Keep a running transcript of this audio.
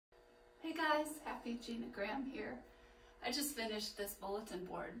Hey guys, Happy Gina Graham here. I just finished this bulletin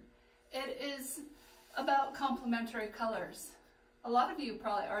board. It is about complementary colors. A lot of you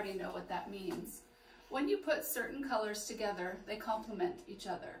probably already know what that means. When you put certain colors together, they complement each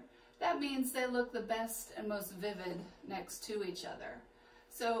other. That means they look the best and most vivid next to each other.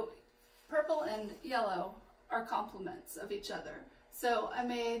 So purple and yellow are complements of each other. So I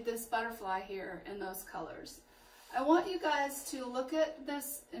made this butterfly here in those colors. I want you guys to look at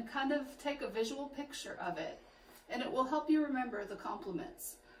this and kind of take a visual picture of it, and it will help you remember the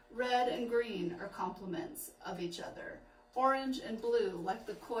complements. Red and green are complements of each other. Orange and blue, like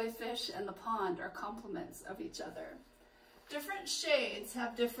the koi fish and the pond, are complements of each other. Different shades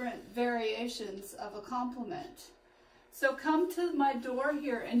have different variations of a complement. So come to my door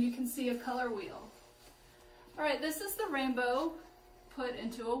here and you can see a color wheel. All right, this is the rainbow put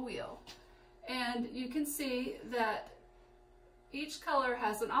into a wheel. And you can see that each color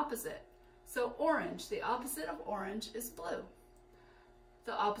has an opposite. So orange, the opposite of orange is blue.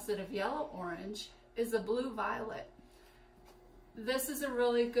 The opposite of yellow-orange is a blue-violet. This is a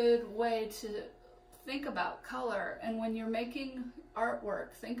really good way to think about color, and when you're making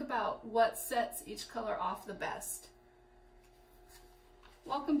artwork, think about what sets each color off the best.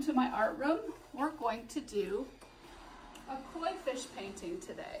 Welcome to my art room. We're going to do a koi fish painting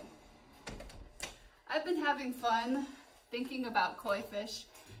today. I've been having fun thinking about koi fish.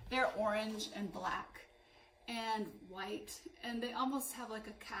 They're orange and black and white, and they almost have like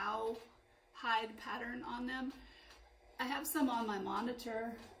a cow hide pattern on them. I have some on my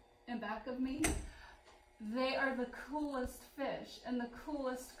monitor in back of me. They are the coolest fish and the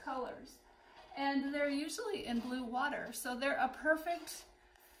coolest colors. And they're usually in blue water, so they're a perfect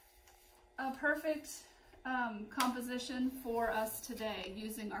composition for us today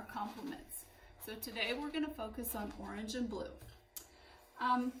using our complements. So today we're going to focus on orange and blue.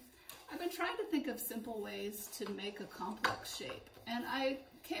 I've been trying to think of simple ways to make a complex shape, and I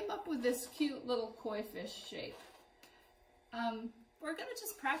came up with this cute little koi fish shape. We're going to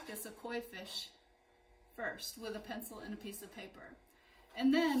just practice a koi fish first with a pencil and a piece of paper,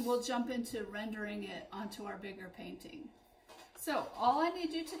 and then we'll jump into rendering it onto our bigger painting. So all I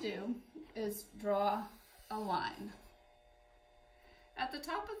need you to do is draw a line. At the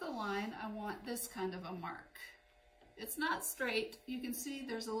top of the line, I want this kind of a mark. It's not straight. You can see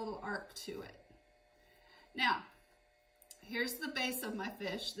there's a little arc to it. Now, here's the base of my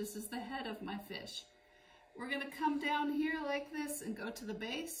fish. This is the head of my fish. We're going to come down here like this and go to the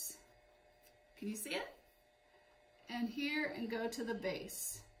base. Can you see it? And here and go to the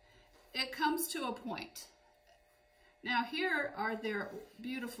base. It comes to a point. Now here are their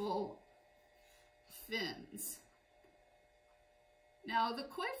beautiful fins. Now the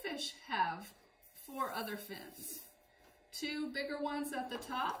koi fish have 4 other fins. 2 bigger ones at the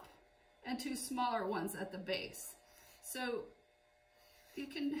top and 2 smaller ones at the base. So you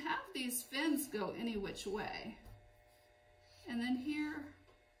can have these fins go any which way. And then here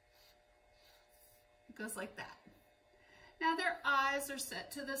it goes like that. Now their eyes are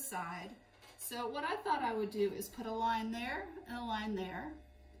set to the side. So what I thought I would do is put a line there and a line there,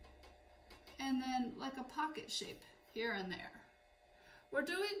 and then like a pocket shape here and there. We're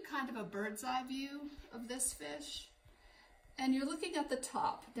doing kind of a bird's eye view of this fish, and you're looking at the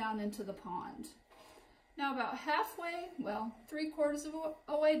top down into the pond. Now about halfway, well, 3/4 of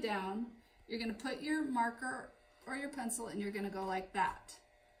a way down, you're going to put your marker or your pencil and you're going to go like that.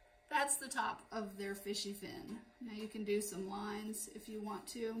 That's the top of their fishy fin. Now you can do some lines if you want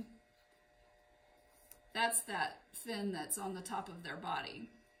to. That's that fin that's on the top of their body.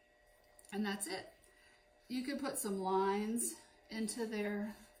 And that's it. You can put some lines into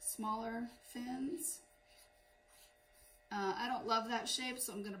their smaller fins. I don't love that shape,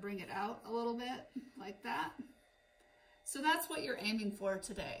 so I'm going to bring it out a little bit like that. So that's what you're aiming for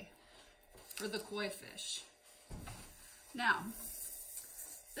today for the koi fish. Now,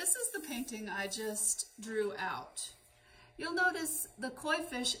 this is the painting I just drew out. You'll notice the koi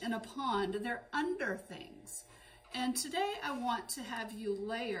fish in a pond, they're under things. And today I want to have you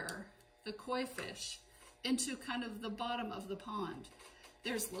layer the koi fish into kind of the bottom of the pond.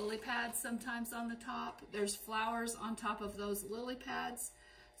 There's lily pads sometimes on the top. There's flowers on top of those lily pads.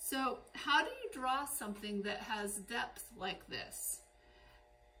 So how do you draw something that has depth like this?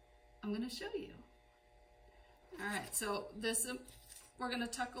 I'm going to show you. All right, so this we're going to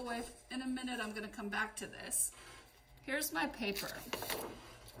tuck away in a minute. I'm going to come back to this. Here's my paper.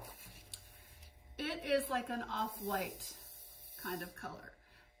 It is like an off-white kind of color.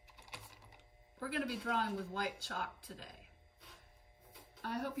 We're going to be drawing with white chalk today.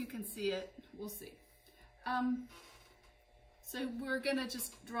 I hope you can see it. We'll see. So we're gonna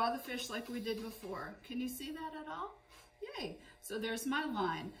just draw the fish like we did before. Can you see that at all? Yay. So there's my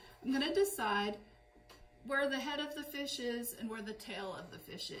line. I'm gonna decide where the head of the fish is and where the tail of the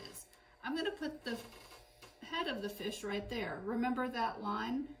fish is. I'm gonna put the head of the fish right there. Remember that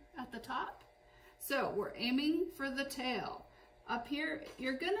line at the top? So we're aiming for the tail. Up here,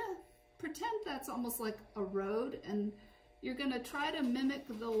 you're gonna pretend that's almost like a road, and you're gonna try to mimic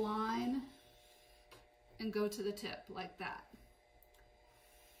the line and go to the tip like that.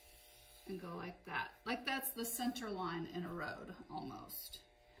 And go like that. Like that's the center line in a road, almost.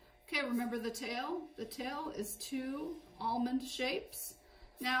 Okay, remember the tail? The tail is 2 almond shapes.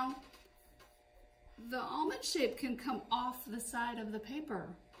 Now, the almond shape can come off the side of the paper.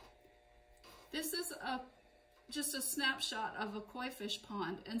 This is just a snapshot of a koi fish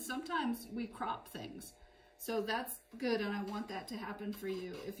pond, and sometimes we crop things. So that's good, and I want that to happen for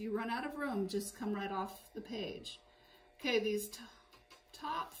you. If you run out of room, just come right off the page. Okay, these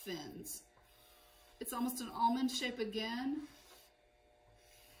top fins. It's almost an almond shape again,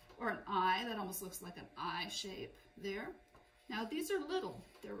 or an eye. That almost looks like an eye shape there. Now these are little.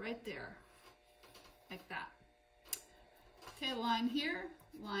 They're right there, like that. Okay, line here,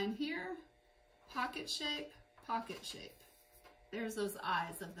 pocket shape, pocket shape. There's those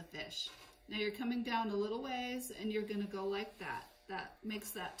eyes of the fish. Now you're coming down a little ways, and you're gonna go like that. That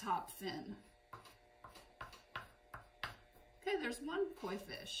makes that top fin. Okay, there's one koi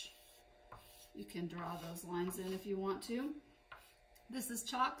fish. You can draw those lines in if you want to. This is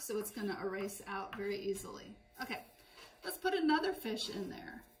chalk, so it's gonna erase out very easily. Okay, let's put another fish in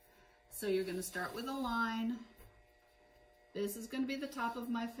there. So you're gonna start with a line. This is gonna be the top of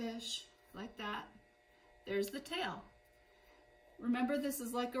my fish, like that. There's the tail. Remember, this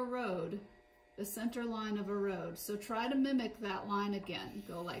is like a road, the center line of a road. So try to mimic that line again.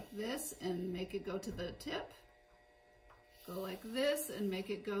 Go like this and make it go to the tip. Go like this and make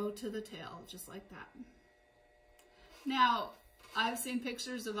it go to the tail, just like that. Now, I've seen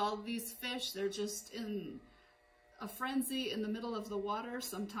pictures of all these fish. They're just in a frenzy in the middle of the water.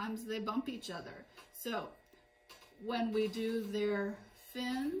 Sometimes they bump each other. So when we do their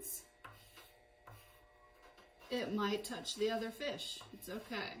fins, it might touch the other fish. It's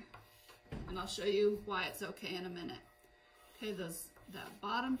okay. And I'll show you why it's okay in a minute. Okay, that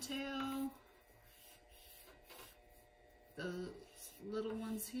bottom tail, those little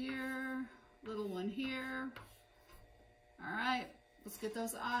ones here, little one here. All right, let's get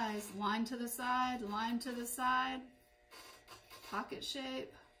those eyes. Line to the side, line to the side. Pocket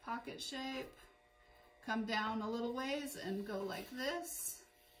shape, pocket shape. Come down a little ways and go like this.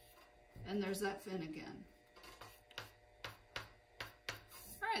 And there's that fin again.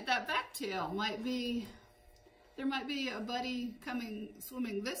 All right, that back tail might be, there might be a buddy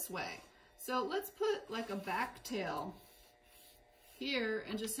swimming this way. So let's put like a back tail here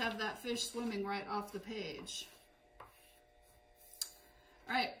and just have that fish swimming right off the page.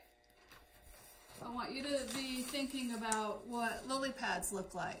 All right, I want you to be thinking about what lily pads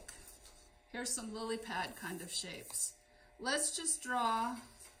look like. Here's some lily pad kind of shapes. Let's just draw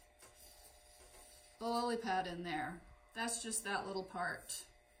the lily pad in there. That's just that little part.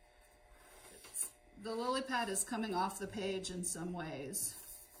 The lily pad is coming off the page in some ways.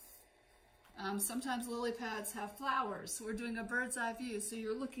 Sometimes lily pads have flowers. So we're doing a bird's eye view, so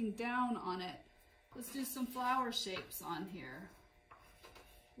you're looking down on it. Let's do some flower shapes on here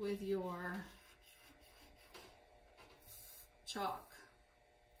with your chalk.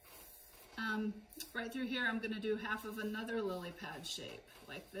 Right through here, I'm going to do half of another lily pad shape,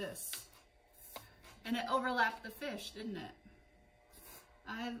 like this. And it overlapped the fish, didn't it?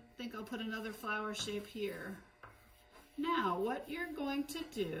 I think I'll put another flower shape here. Now, what you're going to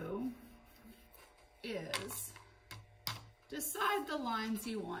do is decide the lines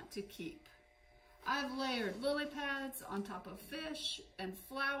you want to keep. I've layered lily pads on top of fish and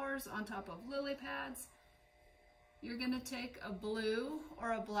flowers on top of lily pads. You're going to take a blue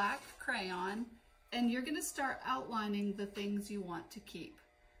or a black crayon and you're going to start outlining the things you want to keep.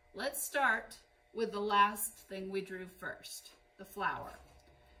 Let's start with the last thing we drew first, the flower.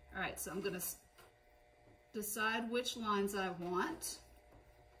 All right, so I'm going to decide which lines I want.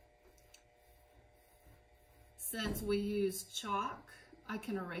 Since we used chalk, I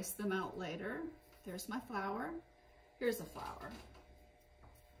can erase them out later. There's my flower. Here's a flower.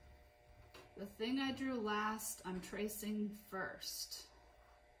 The thing I drew last, I'm tracing first.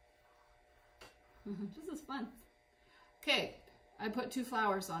 This is fun. Okay, I put 2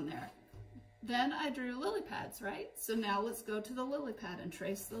 flowers on there. Then I drew lily pads, right? So now let's go to the lily pad and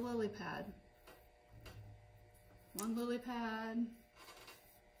trace the lily pad. 1 lily pad,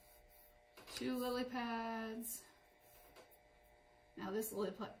 2 lily pads, Now this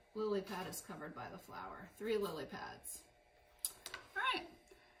lily pad is covered by the flower. 3 lily pads. All right.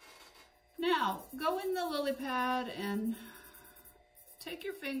 Now go in the lily pad and take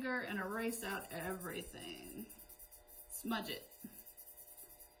your finger and erase out everything. Smudge it.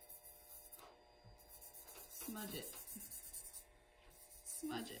 Smudge it.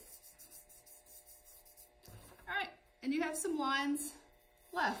 Smudge it. All right, and you have some lines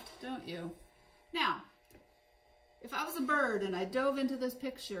left, don't you? Now, if I was a bird and I dove into this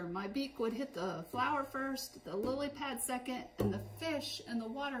picture, my beak would hit the flower first, the lily pad second, and the fish and the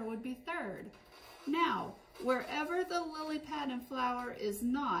water would be third. Now, wherever the lily pad and flower is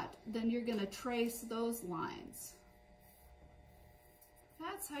not, then you're going to trace those lines.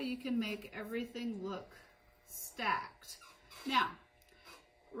 That's how you can make everything look stacked. Now,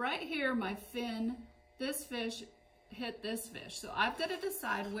 right here, my fin, this fish hit this fish. So I've got to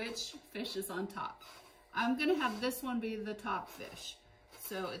decide which fish is on top. I'm going to have this one be the top fish.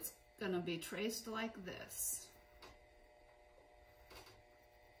 So it's going to be traced like this.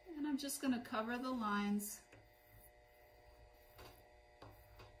 And I'm just going to cover the lines.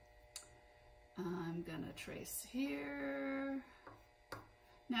 I'm going to trace here.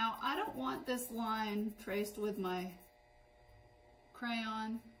 Now, I don't want this line traced with my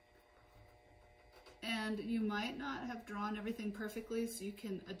crayon. And you might not have drawn everything perfectly, so you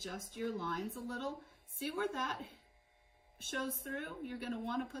can adjust your lines a little. See where that shows through? You're going to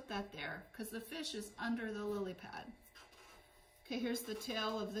want to put that there because the fish is under the lily pad. Okay, here's the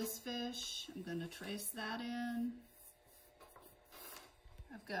tail of this fish. I'm going to trace that in.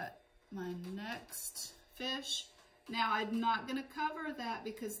 I've got my next fish. Now, I'm not going to cover that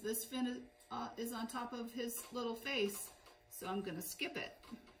because this fin is on top of his little face, so I'm going to skip it.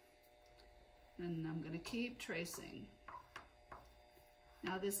 And I'm going to keep tracing.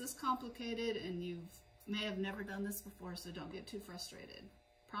 Now this is complicated and you may have never done this before, so don't get too frustrated.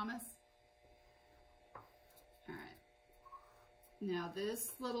 Promise? All right. Now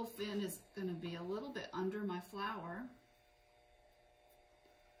this little fin is going to be a little bit under my flower.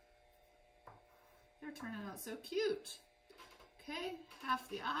 They're turning out so cute. Okay, half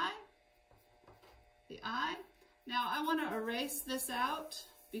the eye. The eye. Now I want to erase this out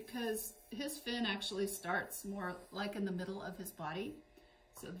because his fin actually starts more like in the middle of his body.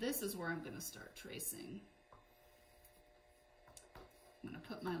 So this is where I'm going to start tracing. I'm going to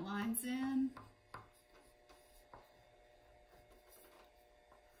put my lines in.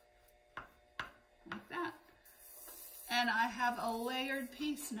 Like that. And I have a layered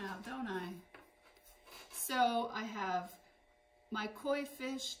piece now, don't I? So I have my koi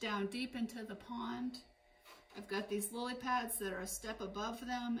fish down deep into the pond. I've got these lily pads that are a step above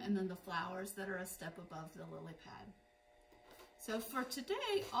them, and then the flowers that are a step above the lily pad. So for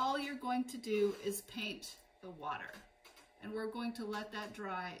today, all you're going to do is paint the water. And we're going to let that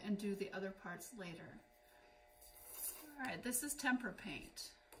dry and do the other parts later. All right, this is tempera paint.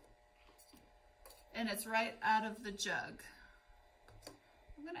 And it's right out of the jug.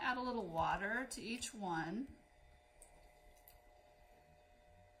 I'm going to add a little water to each one.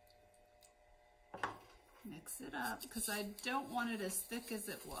 Mix it up because I don't want it as thick as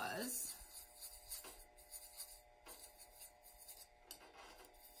it was.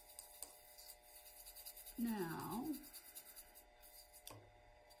 Now,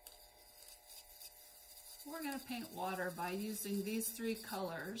 we're going to paint water by using these 3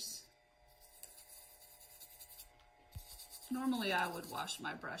 colors. Normally I would wash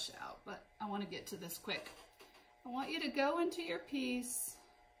my brush out, but I want to get to this quick. I want you to go into your piece.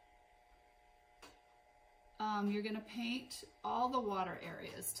 You're going to paint all the water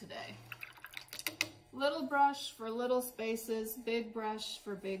areas today. Little brush for little spaces, big brush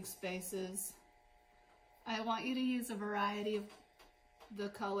for big spaces. I want you to use a variety of the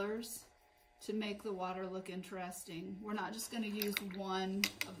colors to make the water look interesting. We're not just going to use one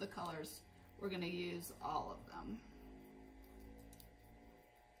of the colors. We're going to use all of them.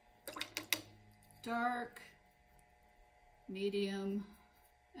 Dark, medium,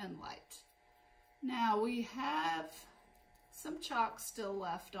 and light. Now we have some chalk still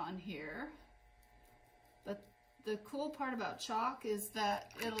left on here, but the cool part about chalk is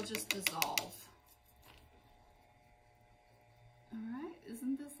that it'll just dissolve. All right,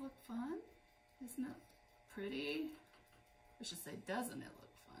 isn't this look fun? Isn't it pretty? I should say, doesn't it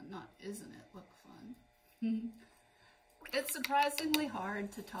look fun? Not isn't it look fun? It's surprisingly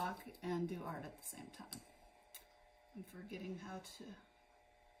hard to talk and do art at the same time. I'm forgetting how to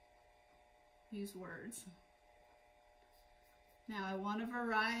use words. Now I want a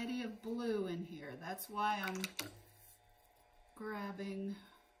variety of blue in here. That's why I'm grabbing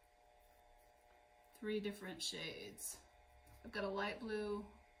 3 different shades. I've got a light blue,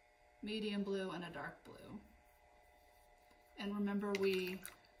 medium blue, and a dark blue. And remember, we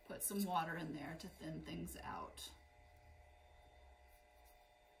put some water in there to thin things out.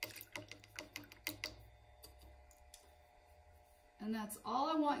 And that's all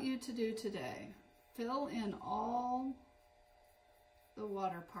I want you to do today. Fill in all the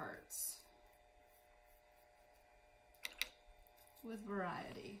water parts with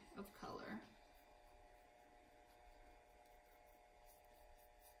variety of color.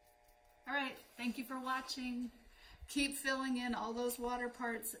 All right, thank you for watching. Keep filling in all those water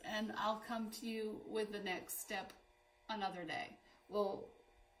parts, and I'll come to you with the next step another day. We'll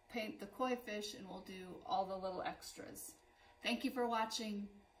paint the koi fish and we'll do all the little extras. Thank you for watching.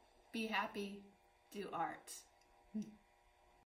 Be happy, do art.